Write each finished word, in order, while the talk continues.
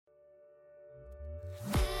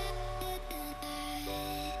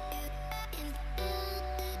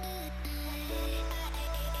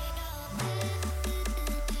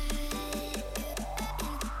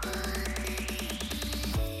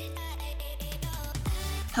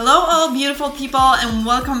Hello, all beautiful people, and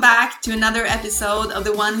welcome back to another episode of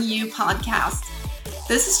the One You podcast.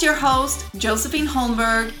 This is your host, Josephine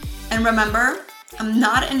Holmberg, and remember, I'm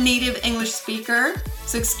not a native English speaker,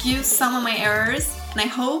 so excuse some of my errors, and I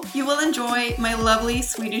hope you will enjoy my lovely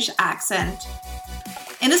Swedish accent.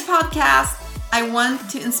 In this podcast, I want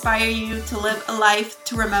to inspire you to live a life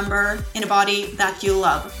to remember in a body that you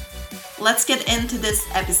love. Let's get into this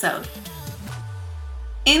episode.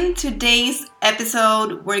 In today's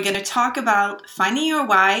episode, we're going to talk about finding your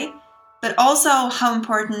why, but also how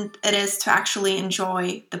important it is to actually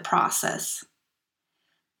enjoy the process.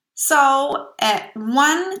 So,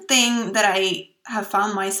 one thing that I have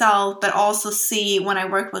found myself, but also see when I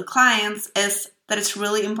work with clients, is that it's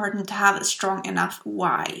really important to have a strong enough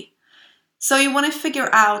why. So you want to figure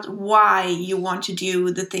out why you want to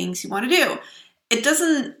do the things you want to do. It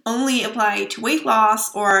doesn't only apply to weight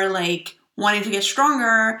loss or wanting to get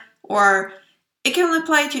stronger, or it can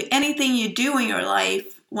apply to anything you do in your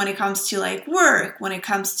life when it comes to work, when it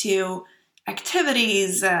comes to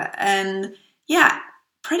activities, and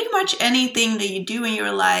pretty much anything that you do in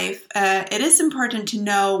your life. It is important to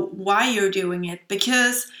know why you're doing it,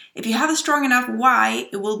 because if you have a strong enough why,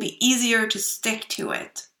 it will be easier to stick to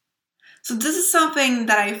it. So this is something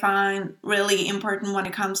that I find really important when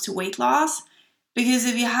it comes to weight loss, because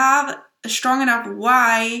if you have a strong enough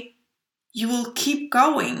why, you will keep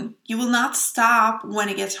going. You will not stop when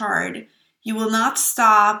it gets hard. You will not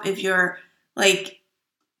stop if you're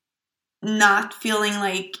not feeling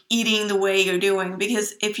like eating the way you're doing.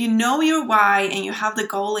 Because if you know your why and you have the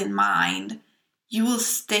goal in mind, you will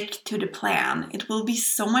stick to the plan. It will be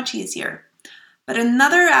so much easier. But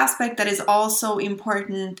another aspect that is also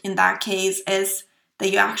important in that case is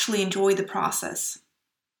that you actually enjoy the process.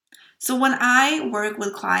 So when I work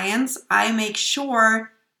with clients, I make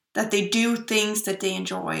sure that they do things that they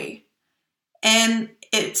enjoy. And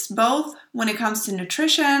it's both when it comes to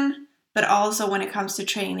nutrition, but also when it comes to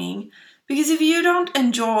training. Because if you don't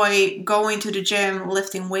enjoy going to the gym,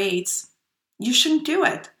 lifting weights, you shouldn't do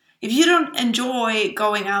it. If you don't enjoy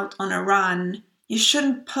going out on a run, you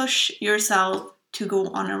shouldn't push yourself to go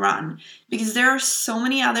on a run. Because there are so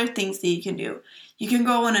many other things that you can do. You can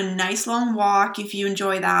go on a nice long walk if you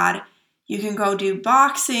enjoy that. You can go do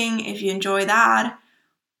boxing if you enjoy that.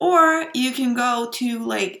 Or you can go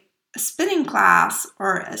to a spinning class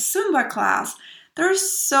or a Zumba class. There's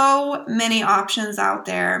so many options out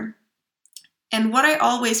there. And what I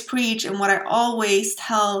always preach and what I always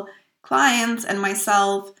tell clients and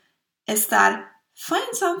myself is that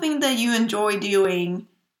find something that you enjoy doing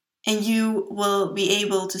and you will be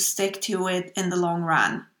able to stick to it in the long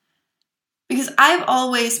run. Because I've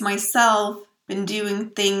always myself been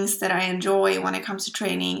doing things that I enjoy when it comes to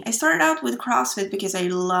training. I started out with CrossFit because I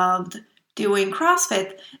loved doing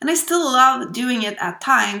CrossFit, and I still love doing it at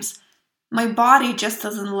times. My body just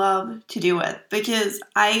doesn't love to do it because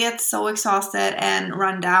I get so exhausted and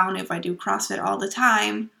run down if I do CrossFit all the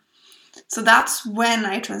time. So that's when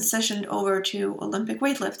I transitioned over to Olympic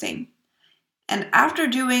weightlifting. And after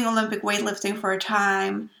doing Olympic weightlifting for a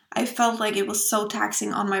time, I felt like it was so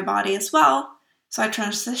taxing on my body as well. So I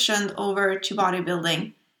transitioned over to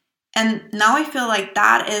bodybuilding. And now I feel like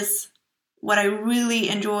that is what I really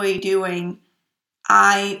enjoy doing.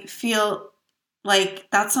 I feel like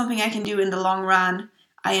that's something I can do in the long run.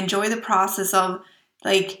 I enjoy the process of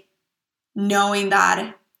knowing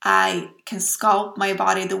that I can sculpt my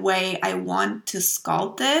body the way I want to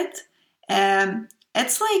sculpt it.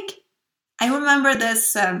 It's I remember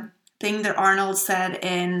this thing that Arnold said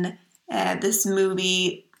in this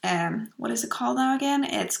movie. What is it called now again?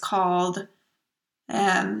 It's called,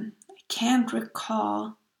 I can't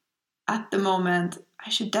recall at the moment. I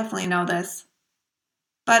should definitely know this.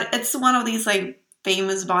 But it's one of these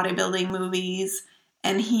famous bodybuilding movies.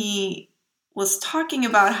 And he was talking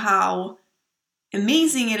about how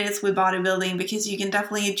amazing it is with bodybuilding because you can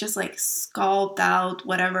definitely just sculpt out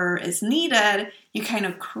whatever is needed. You kind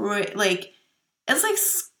of create, it's like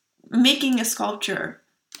making a sculpture.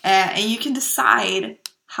 And you can decide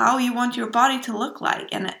how you want your body to look like.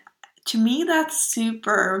 And to me, it's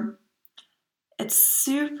super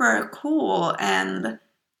cool. And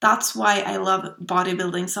that's why I love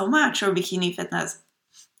bodybuilding so much, or bikini fitness,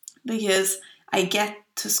 because I get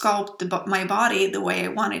to sculpt my body the way I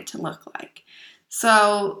want it to look like.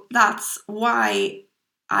 So that's why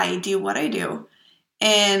I do what I do.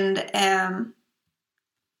 And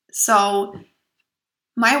so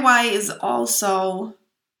my why is also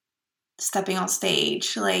stepping on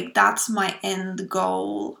stage. That's my end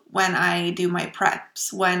goal when I do my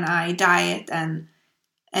preps, when I diet and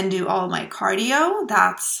do all my cardio.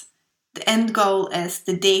 That's the end goal is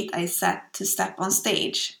the date I set to step on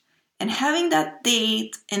stage. And having that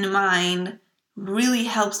date in mind really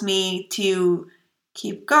helps me to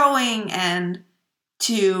keep going and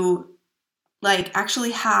to like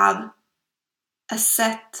actually have a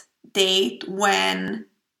set date when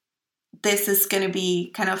this is going to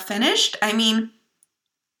be kind of finished. I mean,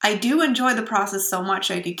 I do enjoy the process so much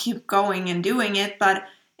I could keep going and doing it, but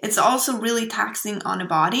it's also really taxing on the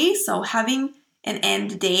body. So having an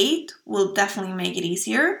end date will definitely make it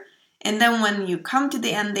easier. And then when you come to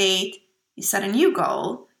the end date, you set a new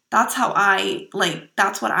goal. That's what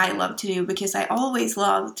I love to do, because I always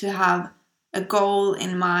love to have a goal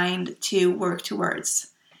in mind to work towards.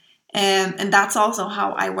 And that's also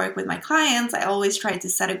how I work with my clients. I always try to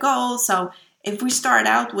set a goal. So if we start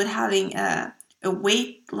out with having a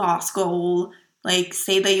weight loss goal, like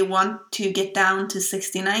say that you want to get down to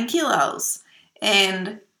 69 kilos,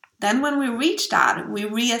 and then when we reach that, we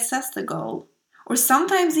reassess the goal. Or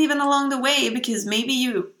sometimes even along the way, because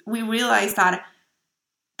maybe we realize that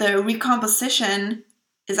the recomposition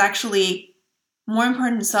is actually more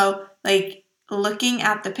important. So like looking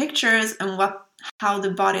at the pictures and how the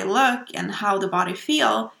body look and how the body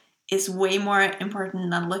feel is way more important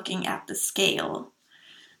than looking at the scale.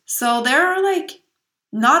 So there are like,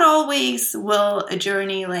 not always will a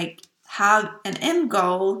journey like have an end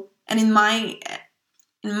goal. And in my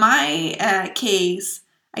case,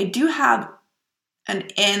 I do have an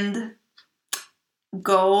end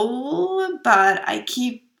goal, but I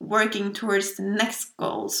keep working towards the next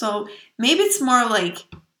goal. So maybe it's more like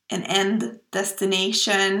an end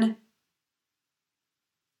destination,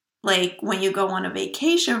 like when you go on a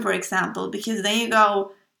vacation, for example, because then you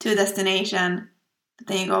go to a destination,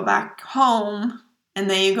 then you go back home, and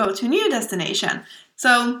then you go to a new destination.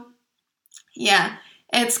 So yeah,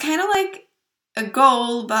 it's kind of like a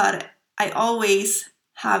goal, but I always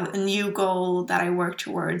have a new goal that I work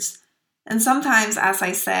towards. And sometimes, as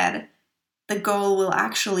I said, the goal will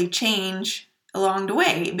actually change along the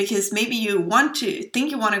way, because maybe you want to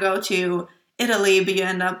go to Italy, but you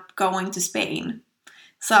end up going to Spain.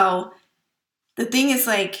 So the thing is,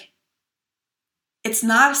 like, it's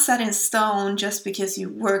not set in stone just because you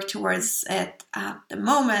work towards it at the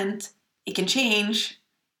moment. It can change,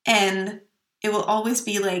 and it will always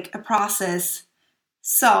be like a process.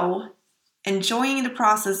 So enjoying the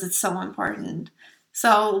process is so important.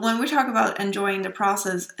 So when we talk about enjoying the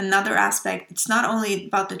process, another aspect, it's not only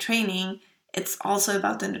about the training, it's also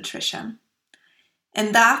about the nutrition.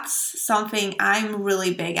 And that's something I'm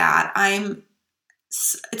really big at.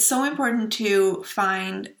 It's so important to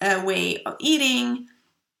find a way of eating,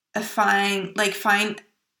 find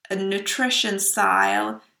a nutrition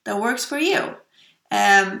style that works for you.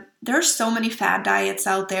 There are so many fad diets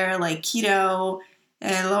out there, like keto,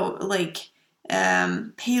 paleo,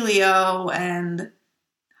 and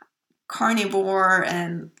carnivore,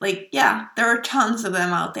 and there are tons of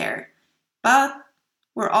them out there. But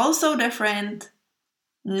we're all so different.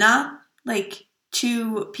 Not like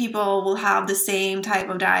two people will have the same type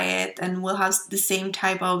of diet and will have the same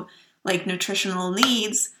type of like nutritional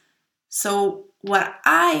needs. So what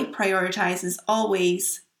I prioritize is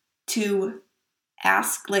always to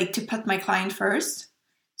to put my client first.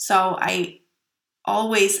 So I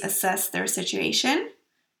always assess their situation.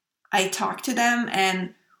 I talk to them,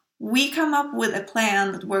 and we come up with a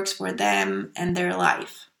plan that works for them and their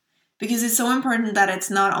life. Because it's so important that it's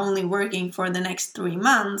not only working for the next 3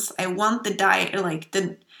 months. I want the diet,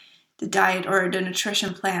 the diet or the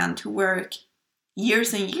nutrition plan to work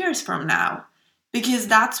years and years from now. Because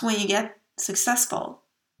that's when you get successful.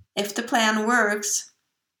 If the plan works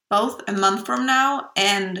both a month from now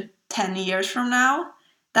and 10 years from now,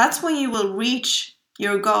 that's when you will reach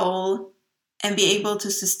your goal and be able to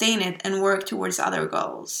sustain it and work towards other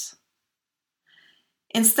goals.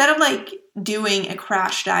 Instead of doing a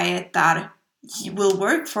crash diet that will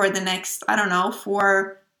work for the next,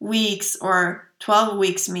 4 weeks or 12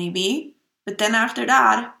 weeks maybe, but then after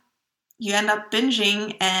that, you end up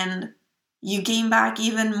binging and you gain back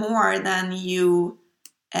even more than you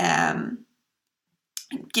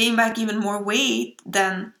gain back even more weight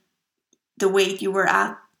than the weight you were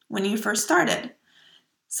at when you first started.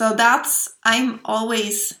 So I'm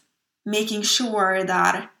always making sure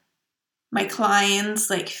that my clients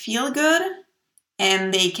feel good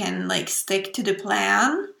and they can stick to the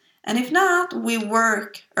plan. And if not, we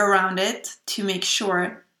work around it to make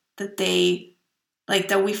sure that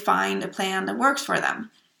that we find a plan that works for them.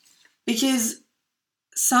 Because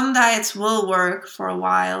some diets will work for a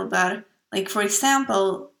while, but for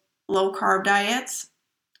example, low carb diets,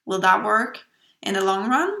 will that work in the long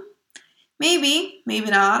run? Maybe, maybe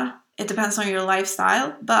not. It depends on your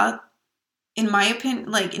lifestyle, but in my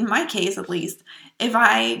opinion, like in my case at least, if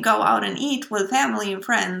I go out and eat with family and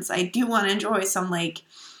friends, I do want to enjoy some like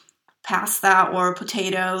pasta or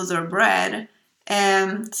potatoes or bread.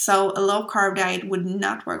 So a low carb diet would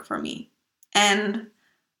not work for me. And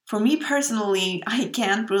for me personally, I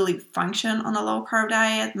can't really function on a low carb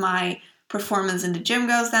diet. My performance in the gym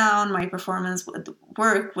goes down. My performance with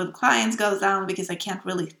work with clients goes down because I can't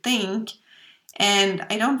really think. And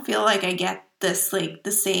I don't feel like I get this, like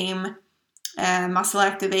the same muscle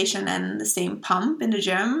activation and the same pump in the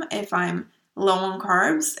gym if I'm low on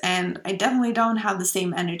carbs. And I definitely don't have the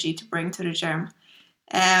same energy to bring to the gym.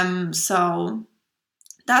 So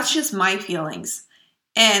that's just my feelings.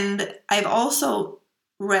 And I've also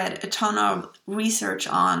read a ton of research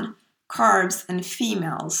on carbs and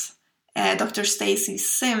females. Dr. Stacy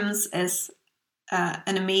Sims is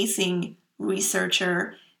an amazing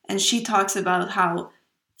researcher, and she talks about how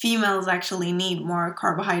females actually need more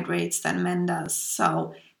carbohydrates than men does.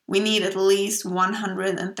 So we need at least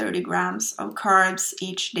 130 grams of carbs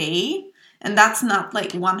each day. And that's not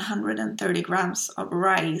like 130 grams of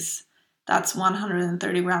rice. That's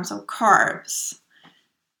 130 grams of carbs.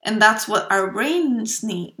 And that's what our brain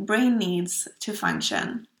needs to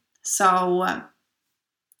function. So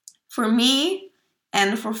for me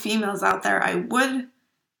and for females out there, I would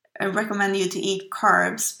recommend you to eat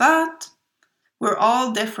carbs, but we're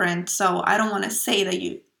all different, so I don't want to say that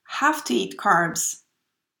you have to eat carbs.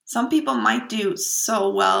 Some people might do so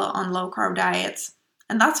well on low carb diets,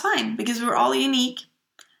 and that's fine because we're all unique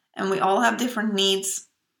and we all have different needs.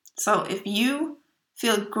 So if you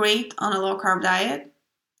feel great on a low carb diet,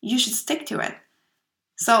 you should stick to it.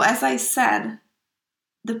 So as I said,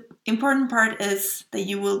 the important part is that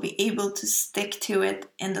you will be able to stick to it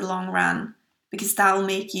in the long run because that will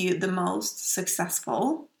make you the most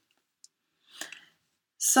successful.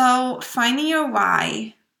 So finding your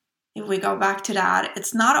why, if we go back to that,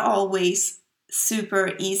 it's not always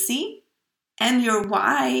super easy. And your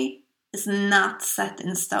why is not set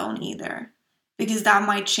in stone either, because that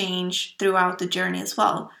might change throughout the journey as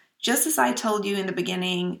well. Just as I told you in the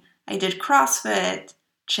beginning, I did CrossFit,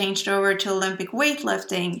 changed over to Olympic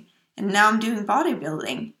weightlifting, and now I'm doing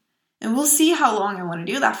bodybuilding. And we'll see how long I want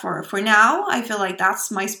to do that for. For now, I feel like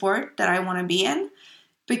that's my sport that I want to be in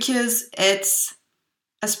because it's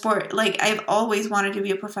a sport, like I've always wanted to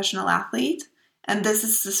be a professional athlete. And this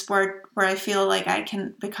is the sport where I feel like I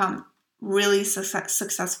can become really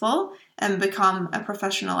successful and become a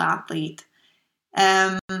professional athlete.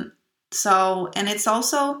 And it's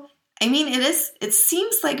also, I mean, it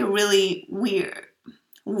seems like a really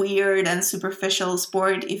weird and superficial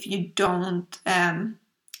sport if you haven't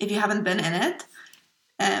been in it.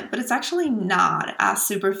 But it's actually not as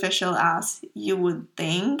superficial as you would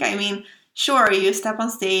think. I mean, sure, you step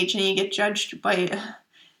on stage and you get judged by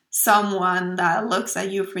someone that looks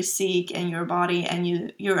at your physique and your body,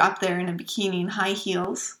 and you're up there in a bikini and high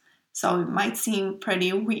heels. So it might seem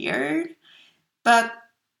pretty weird. But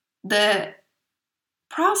the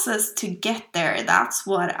process to get there, that's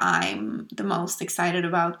what I'm the most excited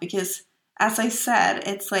about. Because as I said,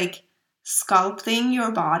 it's like sculpting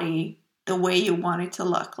your body the way you want it to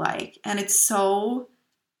look like. And it's so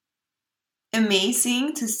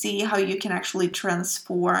amazing to see how you can actually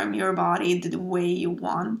transform your body the way you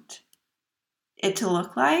want it to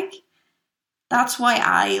look like. That's why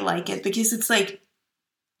I like it, because it's like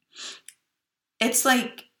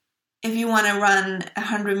if you want to run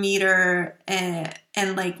 100 meter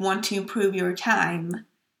and like want to improve your time,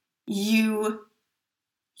 you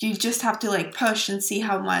just have to like push and see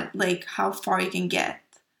how far you can get.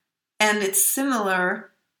 And it's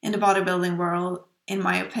similar in the bodybuilding world, in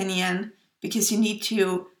my opinion, because you need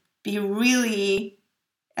to be really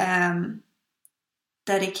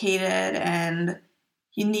dedicated, and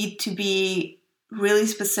you need to be really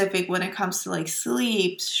specific when it comes to like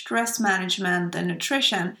sleep, stress management, and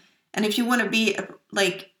nutrition. And if you want to be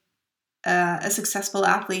a successful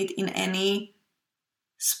athlete in any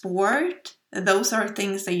sport, those are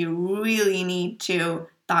things that you really need to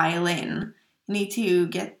dial in. You need to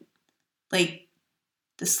get like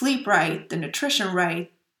the sleep right, the nutrition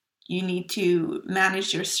right. You need to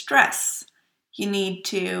manage your stress. You need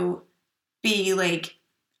to be like,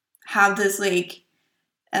 have this like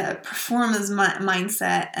performance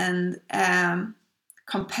mindset and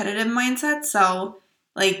competitive mindset. So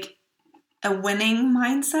like a winning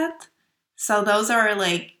mindset. So those are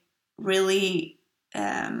like really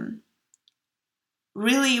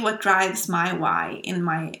what drives my why in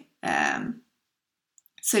my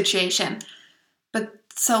situation. But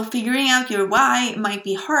so figuring out your why might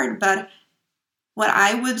be hard, but what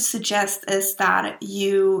I would suggest is that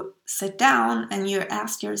you sit down and you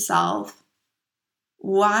ask yourself,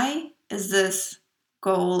 why is this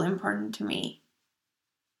goal important to me?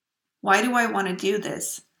 Why do I want to do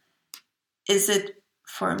this? Is it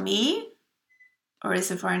for me or is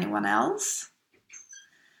it for anyone else?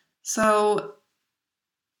 So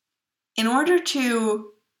in order to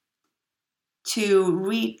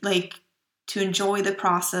enjoy the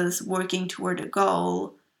process working toward a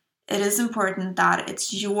goal, it is important that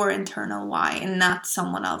it's your internal why and not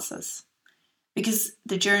someone else's. Because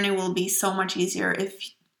the journey will be so much easier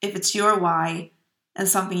if it's your why and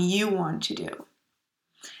something you want to do.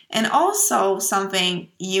 And also something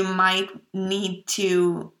you might need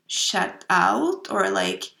to shut out or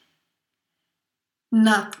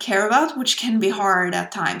not care about, which can be hard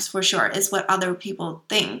at times for sure, is what other people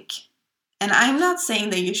think. And I'm not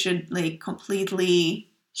saying that you should completely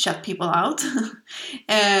shut people out,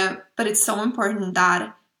 but it's so important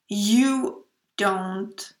that you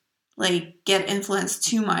don't get influenced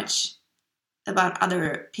too much about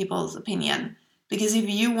other people's opinion. Because if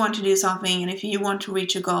you want to do something and if you want to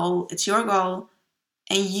reach a goal, it's your goal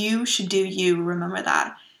and you should do you. Remember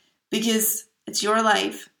that. Because it's your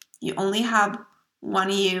life. You only have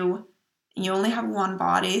one you. And you only have one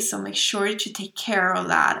body. So make sure to take care of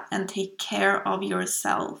that and take care of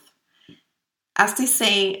yourself. As they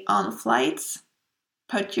say on flights,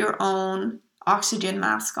 put your own oxygen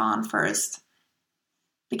mask on first.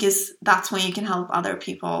 Because that's when you can help other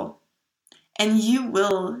people. And you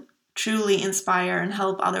will truly inspire and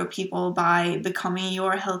help other people by becoming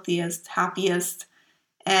your healthiest, happiest,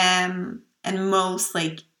 and most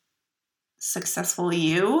successful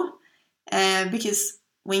you. Because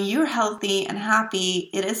when you're healthy and happy,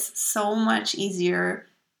 it is so much easier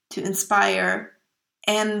to inspire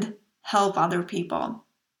and help other people.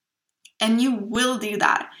 And you will do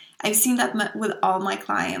that. I've seen that with all my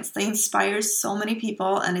clients. They inspire so many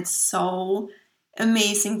people, and it's so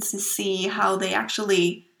amazing to see how they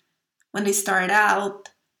actually, when they start out,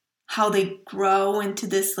 how they grow into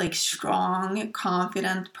this strong,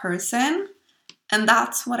 confident person. And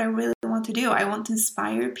that's what I really want to do. I want to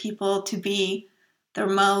inspire people to be their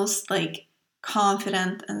most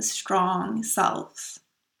confident and strong selves.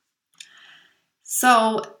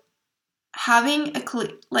 So having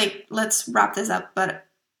let's wrap this up, but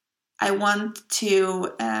I want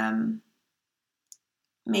to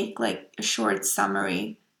make a short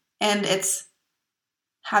summary, and it's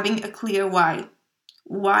having a clear why.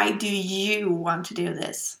 Why do you want to do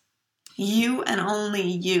this? You and only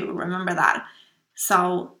you, remember that.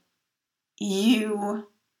 So you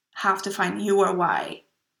have to find your why.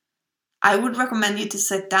 I would recommend you to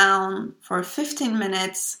sit down for 15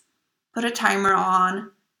 minutes, put a timer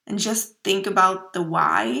on, and just think about the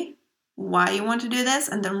why you want to do this,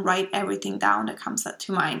 and then write everything down that comes up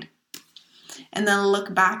to mind. And then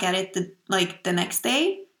look back at it the next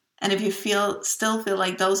day, and if you still feel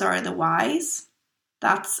like those are the whys,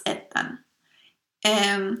 that's it then.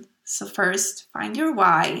 So first, find your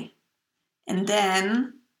why, and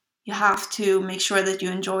then you have to make sure that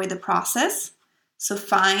you enjoy the process. So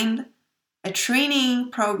find a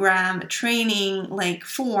training program, a training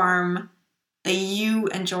form that you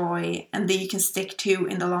enjoy and that you can stick to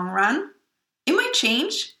in the long run. It might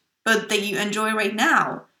change, but that you enjoy right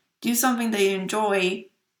now. Do something that you enjoy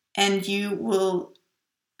and you will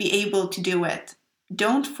be able to do it.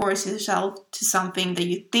 Don't force yourself to something that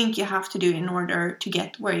you think you have to do in order to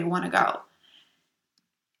get where you want to go.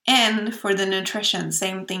 And for the nutrition,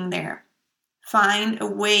 same thing there. Find a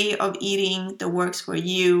way of eating that works for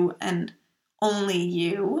you and only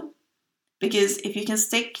you. Because if you can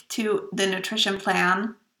stick to the nutrition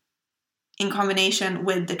plan in combination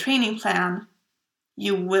with the training plan,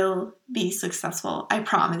 you will be successful. I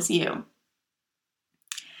promise you.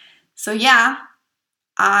 So yeah,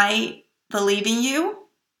 I believe in you.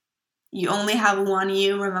 You only have one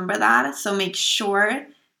you, remember that. So make sure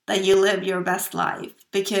that you live your best life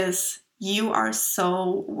because you are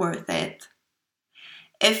so worth it.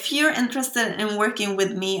 If you're interested in working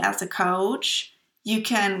with me as a coach, you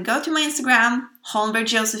can go to my Instagram, Holmberg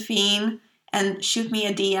Josephine, and shoot me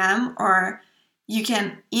a DM, or you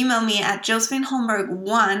can email me at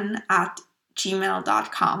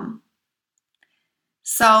josephineholmberg1@gmail.com.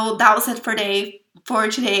 So that was it for today.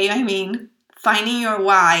 Finding your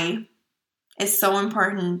why is so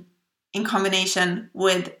important in combination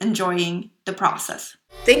with enjoying the process.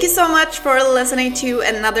 Thank you so much for listening to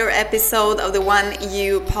another episode of the One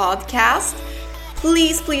You podcast.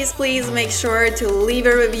 Please make sure to leave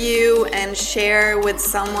a review and share with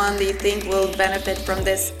someone that you think will benefit from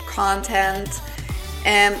this content.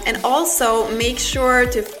 And also make sure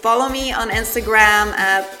to follow me on Instagram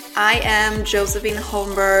at I am Josephine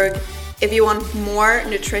Holmberg if you want more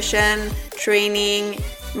nutrition training,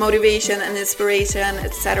 motivation and inspiration,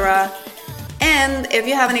 etc. And if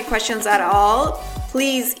you have any questions at all,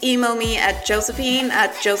 please email me at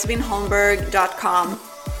josephine@josephineholmberg.com.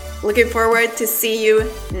 Looking forward to see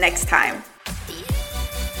you next time.